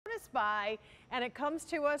buy, and it comes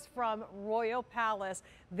to us from Royal Palace.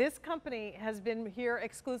 This company has been here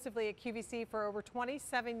exclusively at QVC for over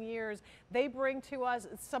 27 years. They bring to us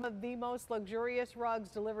some of the most luxurious rugs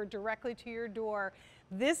delivered directly to your door.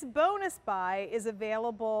 This bonus buy is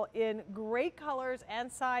available in great colors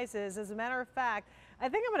and sizes. As a matter of fact, I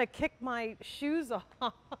think I'm going to kick my shoes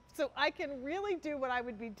off so I can really do what I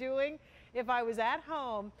would be doing if I was at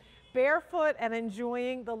home, barefoot and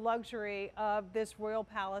enjoying the luxury of this Royal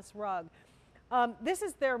Palace rug. This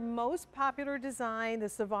is their most popular design, the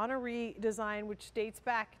Savonnerie design, which dates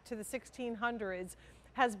back to the 1600s,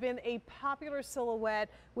 has been a popular silhouette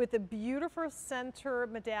with a beautiful center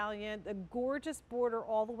medallion, a gorgeous border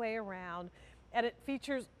all the way around, and it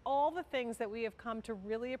features all the things that we have come to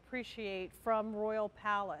really appreciate from Royal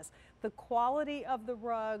Palace. The quality of the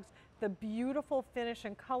rugs, the beautiful finish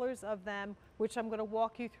and colors of them, which I'm going to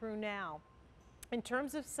walk you through now. In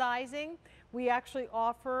terms of sizing, we actually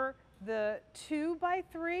offer the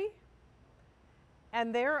 2x3,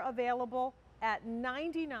 and they're available at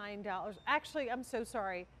 $99. Actually, I'm so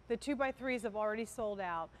sorry. The 2x3s have already sold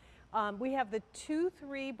out. We have the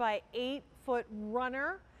 3x8 foot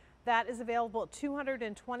runner that is available at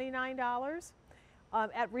 $229.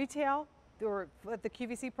 At retail, or at the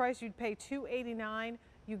QVC price, you'd pay $289.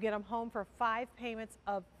 You get them home for 5 payments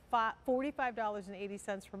of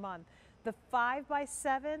 $45.80 per month. The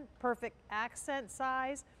 5x7 perfect accent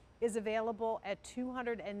size is available at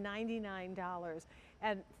 $299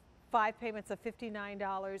 and 5 payments of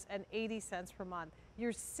 $59.80 per month.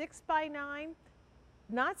 Your 6x9,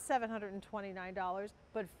 not $729,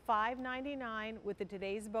 but $599 with the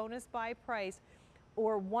today's bonus buy price,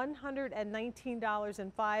 or $119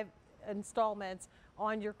 in 5 installments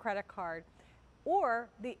on your credit card. Or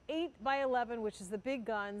the 8x11, which is the big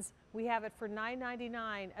guns, we have it for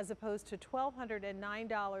 $999 as opposed to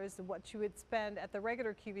 $1,209, what you would spend at the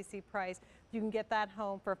regular QVC price. You can get that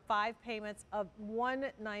home for 5 payments of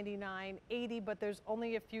 $199.80, but there's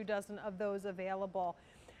only a few dozen of those available.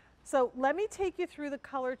 So let me take you through the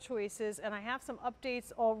color choices, and I have some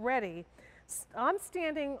updates already. I'm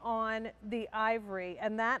standing on the ivory,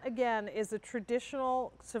 and that again is a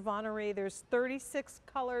traditional Savonnerie. There's 36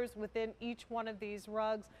 colors within each one of these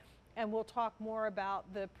rugs, and we'll talk more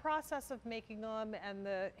about the process of making them and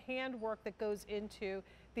the handwork that goes into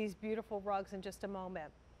these beautiful rugs in just a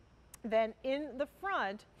moment. Then in the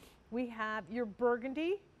front, we have your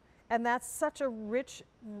burgundy, and that's such a rich,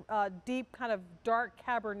 deep kind of dark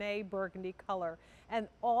Cabernet burgundy color. And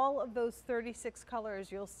all of those 36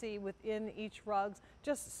 colors you'll see within each rugs,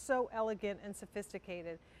 just so elegant and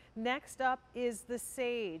sophisticated. Next up is the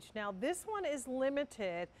sage. Now this one is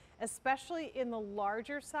limited, especially in the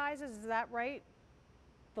larger sizes, is that right?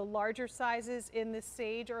 The larger sizes in the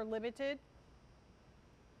sage are limited.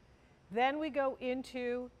 Then we go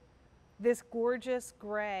into this gorgeous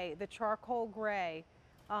gray, the charcoal gray.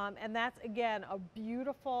 And that's, again, a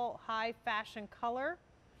beautiful high fashion color.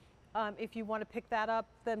 If you want to pick that up,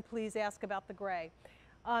 then please ask about the gray.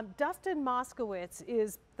 Dustin Moskowitz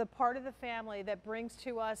is the part of the family that brings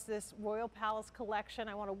to us this Royal Palace collection.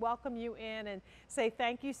 I want to welcome you in and say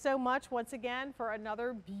thank you so much once again for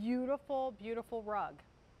another beautiful, beautiful rug.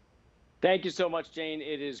 Thank you so much, Jane.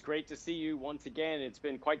 It is great to see you once again. It's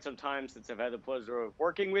been quite some time since I've had the pleasure of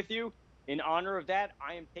working with you. In honor of that,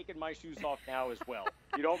 I am taking my shoes off now as well.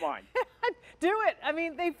 You don't mind. Do it. I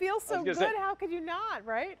mean, they feel so good. How could you not,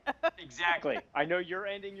 right? Exactly. I know you're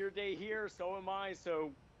ending your day here, so am I,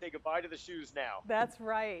 so say goodbye to the shoes now. That's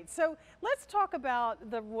right. So let's talk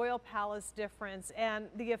about the Royal Palace difference and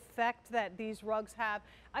the effect that these rugs have.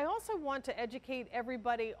 I also want to educate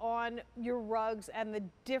everybody on your rugs and the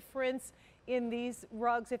difference in these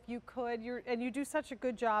rugs, if you could. And you do such a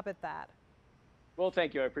good job at that. Well,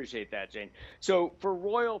 thank you. I appreciate that, Jane. So for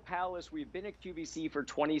Royal Palace, we've been at QVC for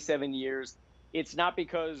 27 years. It's not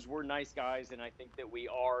because we're nice guys, and I think that we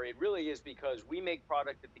are. It really is because we make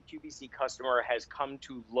product that the QVC customer has come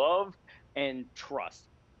to love and trust.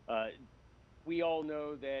 We all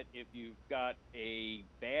know that if you've got a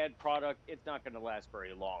bad product, it's not going to last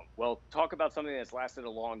very long. Well, talk about something that's lasted a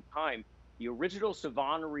long time. The original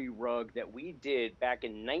Savonnerie rug that we did back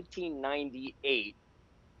in 1998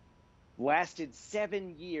 lasted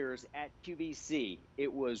 7 years at QVC.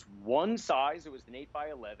 It was one size, it was an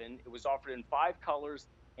 8x11. It was offered in 5 colors,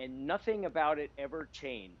 and nothing about it ever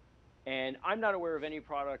changed. And I'm not aware of any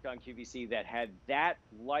product on QVC that had that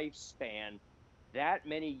lifespan, that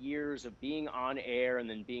many years of being on air and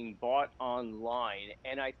then being bought online.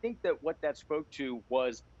 And I think that what that spoke to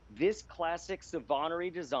was this classic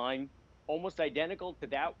Savonnerie design, almost identical to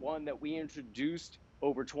that one that we introduced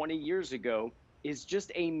over 20 years ago, is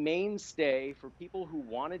just a mainstay for people who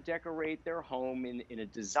want to decorate their home in a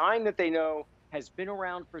design that they know has been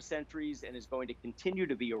around for centuries and is going to continue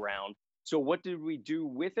to be around. So, what did we do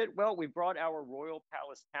with it? Well, we brought our Royal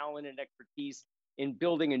Palace talent and expertise in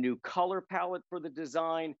building a new color palette for the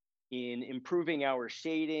design, in improving our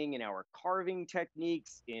shading and our carving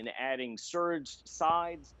techniques, in adding serged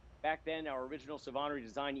sides. Back then, our original Savonnerie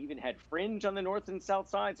design even had fringe on the north and south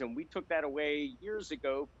sides, and we took that away years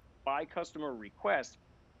ago by customer request.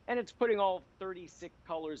 And it's putting all 36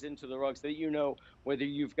 colors into the rug so that you know whether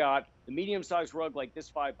you've got the medium sized rug like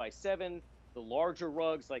this 5x7, the larger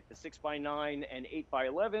rugs like the 6x9 and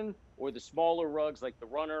 8x11, or the smaller rugs like the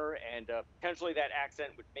runner, and potentially that accent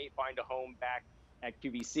which may find a home back at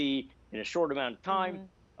QVC in a short amount of time.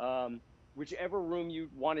 Um, Whichever room you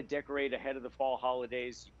want to decorate ahead of the fall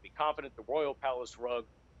holidays, you can be confident the Royal Palace rug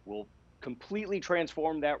will completely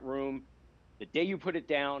transform that room the day you put it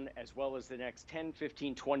down, as well as the next 10,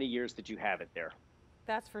 15, 20 years that you have it there.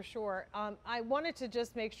 That's for sure. I wanted to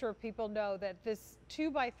just make sure people know that this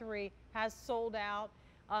 2x3 has sold out.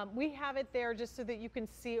 We have it there just so that you can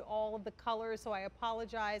see all of the colors, so I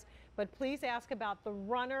apologize. But please ask about the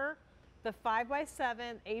runner, the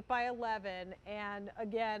 5x7, 8x11, and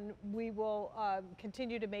again, we will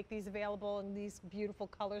continue to make these available in these beautiful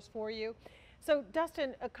colors for you. So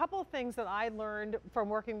Dustin, a couple of things that I learned from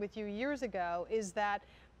working with you years ago is that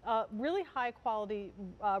really high quality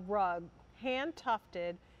rug, hand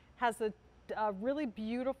tufted, has a really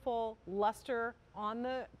beautiful luster on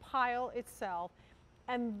the pile itself.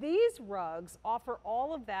 And these rugs offer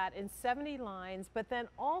all of that in 70 lines, but then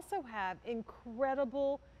also have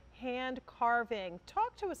incredible hand carving.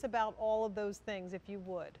 Talk to us about all of those things, if you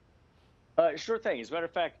would. Sure thing. As a matter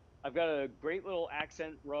of fact, I've got a great little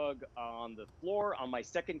accent rug on the floor on my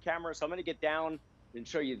second camera. So I'm going to get down and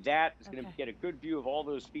show you that. It's going to Okay. get a good view of all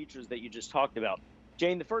those features that you just talked about.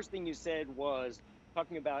 Jane, the first thing you said was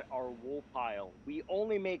talking about our wool pile. We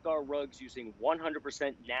only make our rugs using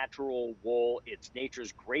 100% natural wool. It's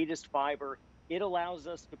nature's greatest fiber. It allows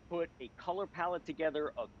us to put a color palette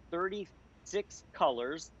together of 36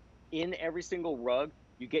 colors in every single rug.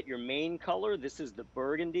 You get your main color. This is the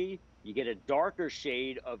burgundy. You get a darker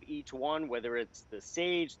shade of each one, whether it's the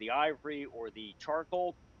sage, the ivory, or the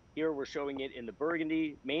charcoal. Here we're showing it in the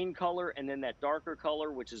burgundy main color, and then that darker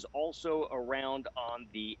color, which is also around on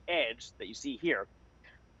the edge that you see here.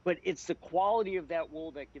 But it's the quality of that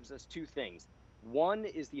wool that gives us two things. One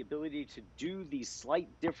is the ability to do these slight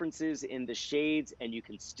differences in the shades, and you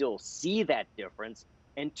can still see that difference.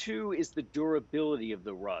 And two is the durability of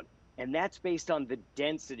the rug. And that's based on the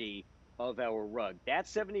density of our rug. That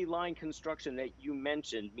 70 line construction that you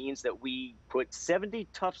mentioned means that we put 70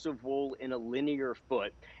 tufts of wool in a linear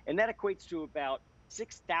foot, and that equates to about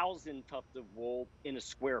 6,000 tufts of wool in a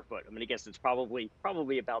square foot. I'm going to guess it's probably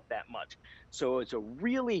about that much. So it's a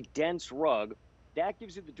really dense rug. That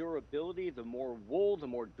gives you the durability. The more wool, the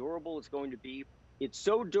more durable it's going to be. It's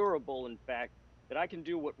so durable, in fact, that I can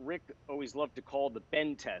do what Rick always loved to call the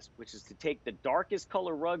bend test, which is to take the darkest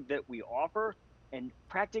color rug that we offer and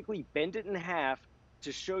practically bend it in half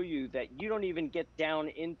to show you that you don't even get down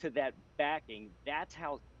into that backing. That's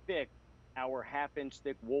how thick our half-inch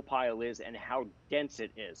thick wool pile is and how dense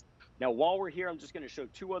it is. Now, while we're here, I'm just going to show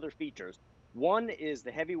two other features. One is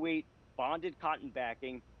the heavyweight bonded cotton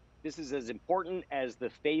backing. This is as important as the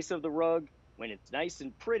face of the rug. When it's nice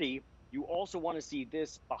and pretty, you also want to see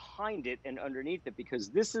this behind it and underneath it, because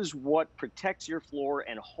this is what protects your floor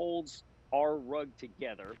and holds our rug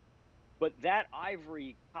together. But that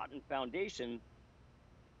ivory cotton foundation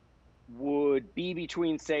would be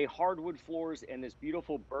between, say, hardwood floors and this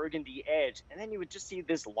beautiful burgundy edge. And then you would just see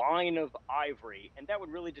this line of ivory, and that would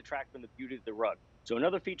really detract from the beauty of the rug. So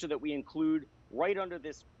another feature that we include right under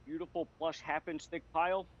this beautiful plush half-inch thick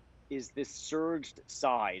pile is this serged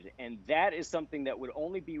side. And that is something that would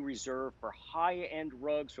only be reserved for high-end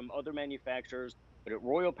rugs from other manufacturers. But at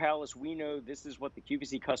Royal Palace, we know this is what the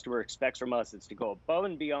QVC customer expects from us. It's to go above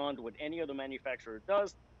and beyond what any other manufacturer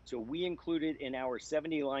does. So we include it in our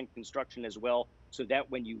 70 line construction as well, so that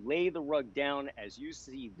when you lay the rug down, as you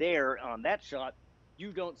see there on that shot,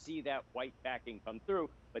 you don't see that white backing come through.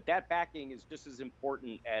 But that backing is just as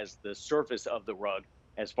important as the surface of the rug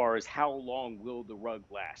as far as how long will the rug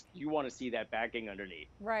last. You want to see that backing underneath.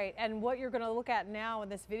 Right, and what you're going to look at now in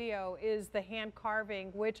this video is the hand carving,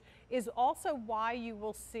 which is also why you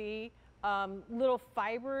will see little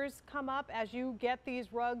fibers come up. As you get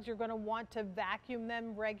these rugs, you're going to want to vacuum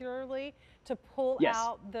them regularly to pull Yes.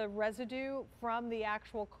 out the residue from the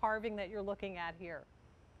actual carving that you're looking at here.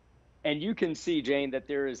 And you can see, Jane, that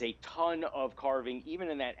there is a ton of carving, even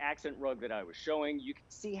in that accent rug that I was showing. You can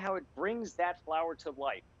see how it brings that flower to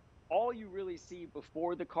life. All you really see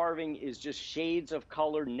before the carving is just shades of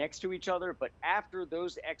color next to each other. But after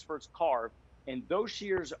those experts carve, and those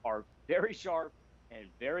shears are very sharp and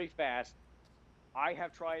very fast, I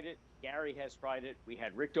have tried it. Gary has tried it. We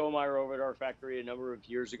had Rick Domeyer over at our factory a number of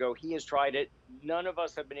years ago. He has tried it. None of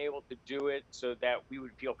us have been able to do it so that we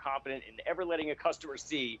would feel confident in ever letting a customer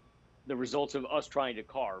see the results of us trying to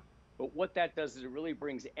carve. But what that does is it really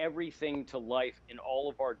brings everything to life in all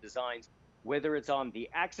of our designs, whether it's on the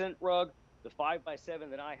accent rug, the 5x7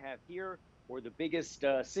 that I have here, or the biggest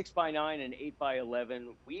 6x9 and 8x11.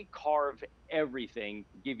 We carve everything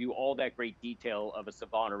to give you all that great detail of a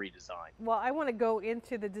Savonnerie design. Well, I want to go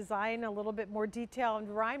into the design a little bit more detail and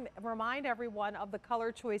remind everyone of the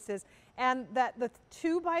color choices, and that the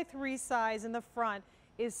 2x3 size in the front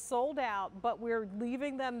is sold out, but we're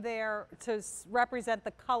leaving them there to represent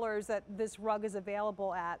the colors that this rug is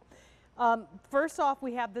available at. First off,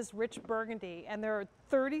 we have this rich burgundy, and there are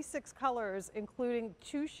 36 colors, including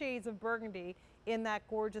 2 shades of burgundy in that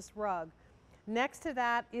gorgeous rug. Next to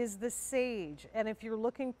that is the sage, and if you're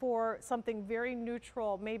looking for something very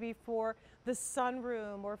neutral, maybe for the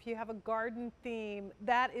sunroom, or if you have a garden theme,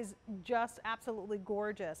 that is just absolutely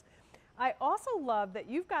gorgeous. I also love that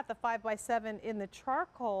you've got the 5x7 in the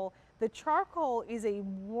charcoal. The charcoal is a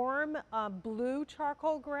warm blue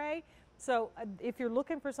charcoal gray. So if you're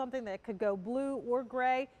looking for something that could go blue or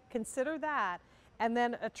gray, consider that. And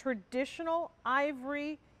then a traditional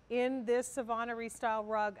ivory in this Savonnerie style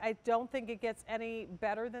rug. I don't think it gets any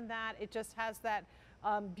better than that. It just has that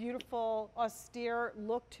beautiful austere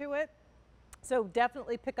look to it. So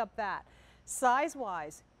definitely pick up that.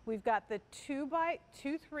 Size-wise, we've got the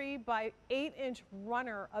 2x3 by 8-inch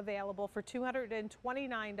runner available for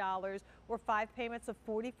 $229 or 5 payments of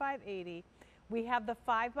 $45.80. We have the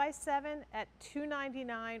 5x7 at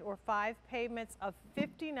 $299 or 5 payments of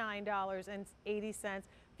 $59.80.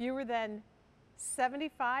 Fewer than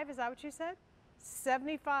 75, is that what you said?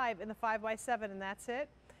 75 in the 5x7, and that's it.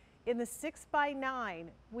 In the 6x9,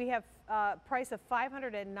 we have a price of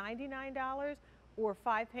 $599 or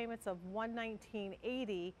 5 payments of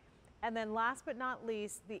 $119.80. And then last but not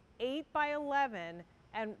least, the 8x11,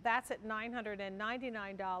 and that's at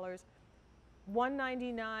 $999.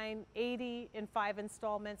 $199.80 in 5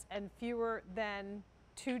 installments, and fewer than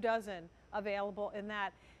 2 dozen available in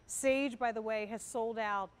that. Sage, by the way, has sold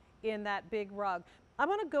out in that big rug. I'm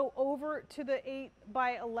going to go over to the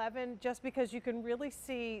 8x11 just because you can really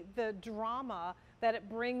see the drama that it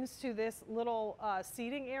brings to this little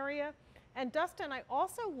seating area. And Dustin, I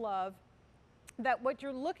also love that what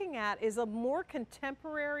you're looking at is a more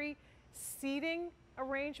contemporary seating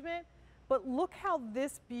arrangement. But look how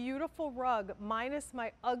this beautiful rug, minus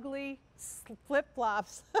my ugly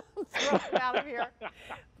flip-flops, throw it out of here.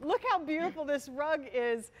 Look how beautiful this rug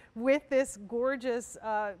is with this gorgeous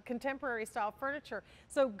contemporary style furniture.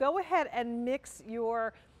 So go ahead and mix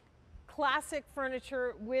your classic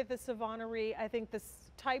furniture with the Savonnerie. I think this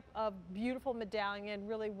type of beautiful medallion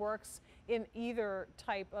really works in either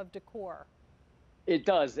type of decor. It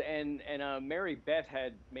does, and Mary Beth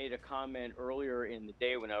had made a comment earlier in the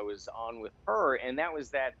day when I was on with her, and that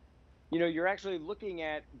was that, you know, you're actually looking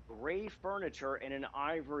at gray furniture and an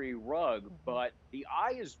ivory rug, but the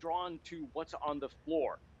eye is drawn to what's on the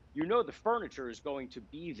floor. You know the furniture is going to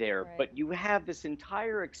be there, Right. but you have this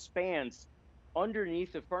entire expanse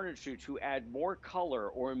underneath the furniture to add more color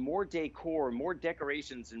or more decor, more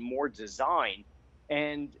decorations, and more design.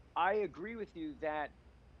 And I agree with you that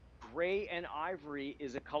gray and ivory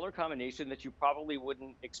is a color combination that you probably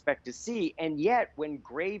wouldn't expect to see. And yet, when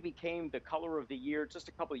gray became the color of the year just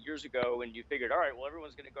a couple of years ago, and you figured, all right, well,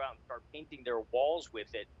 everyone's going to go out and start painting their walls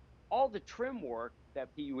with it, all the trim work that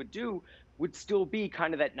you would do would still be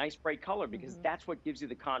kind of that nice bright color because that's what gives you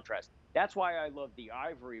the contrast. That's why I love the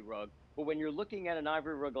ivory rug. But when you're looking at an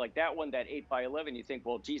ivory rug like that one, that 8x11, you think,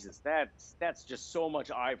 well, Jesus, that's just so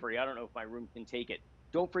much ivory. I don't know if my room can take it.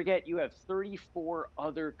 Don't forget, you have 34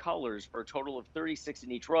 other colors for a total of 36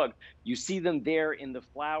 in each rug. You see them there in the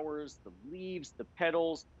flowers, the leaves, the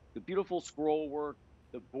petals, the beautiful scroll work,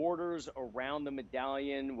 the borders around the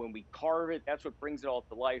medallion. When we carve it, that's what brings it all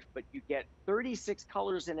to life. But you get 36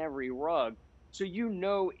 colors in every rug. So you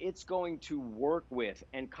know it's going to work with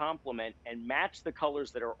and complement and match the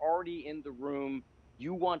colors that are already in the room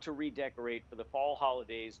you want to redecorate for the fall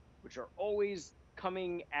holidays, which are always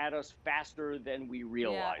coming at us faster than we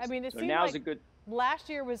realize. Yeah, I mean, it so seems now's like a good. last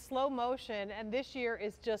year was slow motion, and this year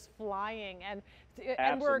is just flying. And we're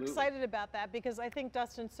Absolutely. excited about that because I think,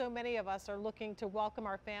 Dustin, so many of us are looking to welcome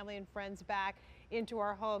our family and friends back into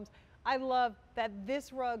our homes. I love that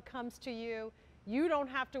this rug comes to you. You don't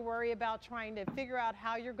have to worry about trying to figure out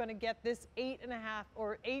how you're going to get this 8.5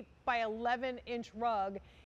 or 8 by 11 inch rug